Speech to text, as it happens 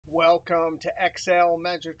Welcome to Excel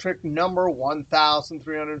magic trick number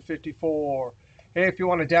 1354. Hey, if you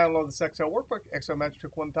want to download this Excel workbook, Excel magic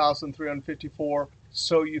trick 1354,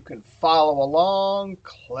 so you can follow along,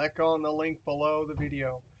 click on the link below the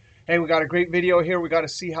video. Hey, we got a great video here. We got to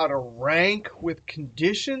see how to rank with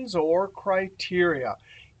conditions or criteria.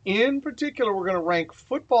 In particular, we're going to rank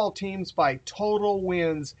football teams by total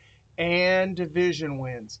wins and division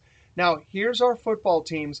wins. Now, here's our football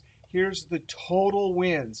teams. Here's the total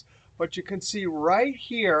wins. But you can see right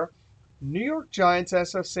here, New York Giants,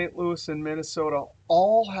 SF St. Louis, and Minnesota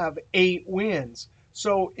all have 8 wins.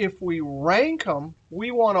 So if we rank them,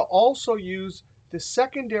 we want to also use the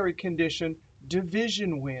secondary condition,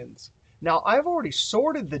 division wins. Now, I've already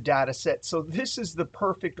sorted the data set, so this is the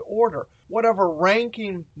perfect order. Whatever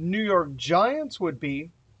ranking New York Giants would be,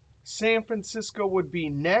 San Francisco would be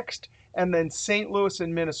next, and then St. Louis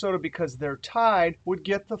and Minnesota, because they're tied, would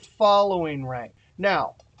get the following rank.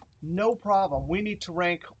 Now, no problem. We need to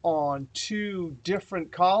rank on 2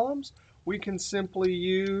 different columns. We can simply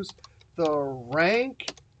use the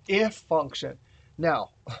RANK.EQ function. Now,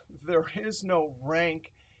 there is no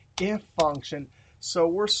RANK.EQ function, so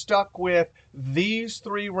we're stuck with these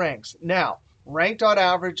 3 ranks. Now,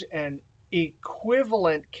 rank.average and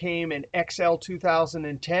equivalent came in Excel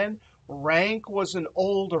 2010. Rank was an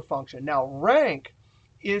older function. Now, rank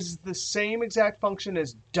is the same exact function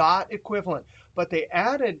as dot equivalent, but they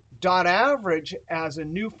added dot average as a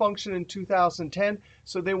new function in 2010.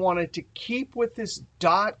 So they wanted to keep with this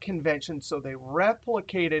dot convention, so they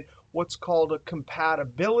replicated what's called a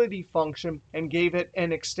compatibility function and gave it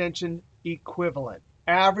an extension equivalent.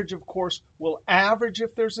 Average, of course, will average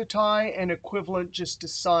if there's a tie, and equivalent just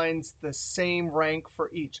assigns the same rank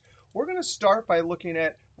for each. We're going to start by looking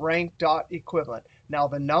at rank.equivalent. Now,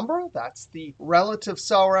 the number, that's the relative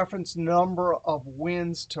cell reference number of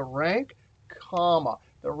wins to rank, comma.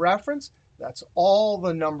 The reference, that's all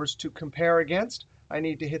the numbers to compare against. I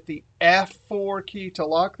need to hit the F4 key to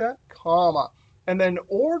lock that, comma. And then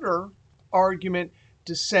order argument,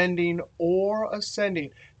 descending or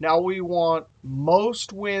ascending. Now we want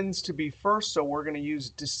most wins to be first, so we're going to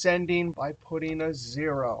use descending by putting a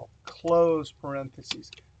 0. Close parentheses.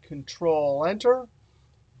 Control Enter.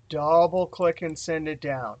 Double click and send it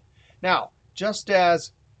down. Now, just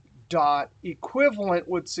as dot equivalent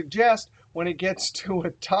would suggest, when it gets to a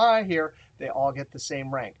tie here, they all get the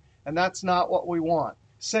same rank. And that's not what we want.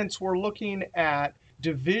 Since we're looking at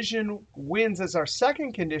division wins as our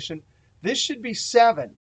second condition, this should be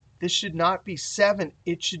 7. This should not be 7.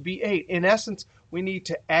 It should be 8. In essence, we need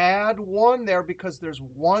to add 1 there because there's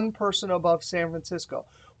 1 person above San Francisco.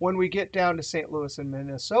 When we get down to St. Louis and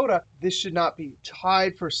Minnesota, this should not be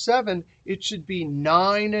tied for 7. It should be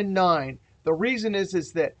 9 and 9. The reason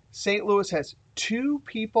is that St. Louis has 2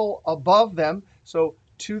 people above them. So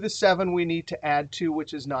to the 7, we need to add 2,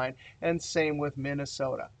 which is 9. And same with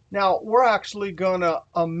Minnesota. Now, we're actually going to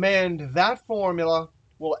amend that formula.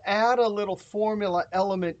 We'll add a little formula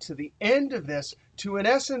element to the end of this to, in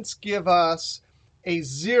essence, give us a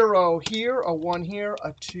 0 here, a 1 here,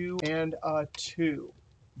 a 2, and a 2.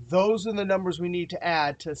 Those are the numbers we need to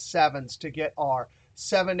add to 7s to get our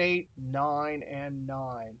 7, 8, 9, and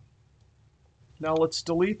 9. Now let's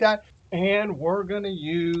delete that, and we're going to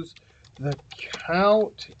use the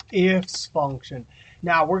COUNTIFS function.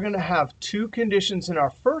 Now we're going to have 2 conditions in our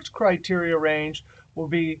first criteria range. Will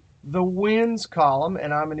be the wins column,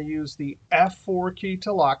 and I'm going to use the F4 key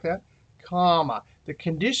to lock that, comma. The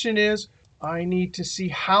condition is I need to see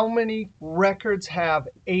how many records have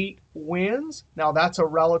 8 wins. Now, that's a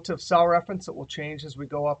relative cell reference that will change as we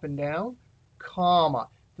go up and down, comma.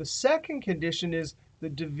 The second condition is the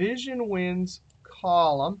division wins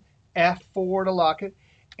column, F4 to lock it.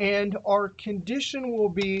 And our condition will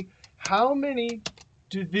be how many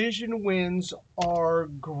division wins are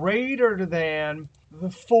greater than the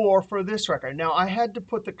 4 for this record. Now, I had to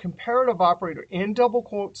put the comparative operator in double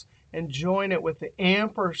quotes and join it with the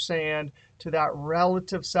ampersand to that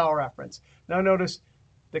relative cell reference. Now, notice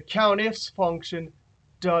the COUNTIFS function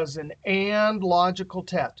does an AND logical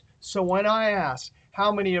test. So when I ask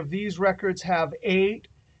how many of these records have 8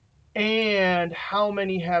 and how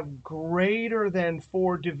many have greater than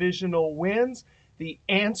 4 divisional wins, the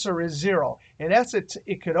answer is 0. In essence,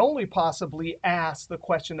 it could only possibly ask the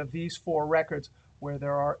question of these 4 records where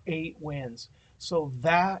there are 8 wins. So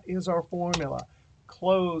that is our formula.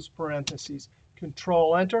 Close parentheses,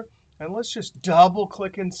 Control Enter. And let's just double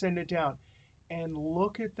click and send it down. And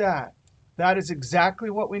look at that. That is exactly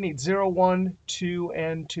what we need, 0, 1, 2,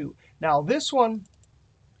 and 2. Now this one,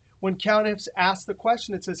 when COUNTIFS asks the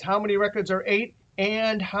question, it says how many records are 8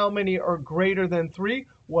 and how many are greater than 3?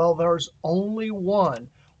 Well, there's only one.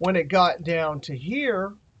 When it got down to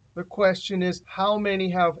here, the question is, how many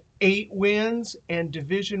have 8 wins and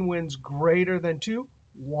division wins greater than 2?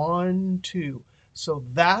 1, 2. So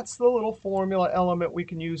that's the little formula element we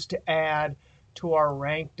can use to add to our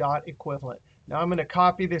rank.equivalent. Now I'm going to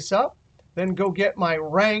copy this up, then go get my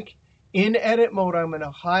rank in edit mode. I'm going to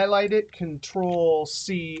highlight it,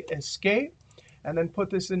 Control-C, Escape, and then put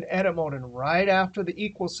this in edit mode. And right after the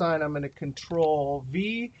equal sign, I'm going to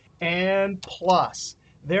Control-V and plus.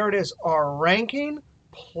 There it is, our ranking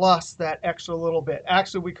plus that extra little bit.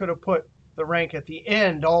 Actually, we could have put the rank at the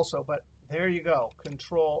end also, but there you go.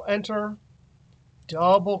 Control-Enter,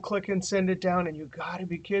 double-click and send it down, and you got to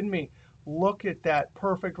be kidding me. Look at that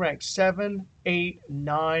perfect rank, 7, 8,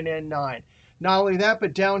 9, and 9. Not only that,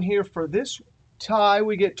 but down here for this tie,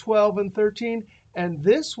 we get 12 and 13. And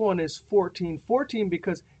this one is 14, 14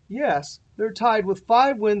 because, yes, they're tied with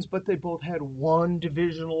 5 wins, but they both had 1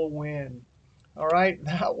 divisional win. All right,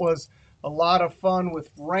 that was a lot of fun with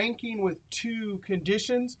ranking with 2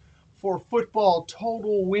 conditions for football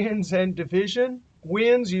total wins and division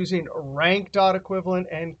wins using rank.equivalent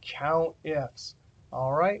and COUNTIFS.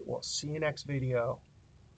 All right, we'll see you next video.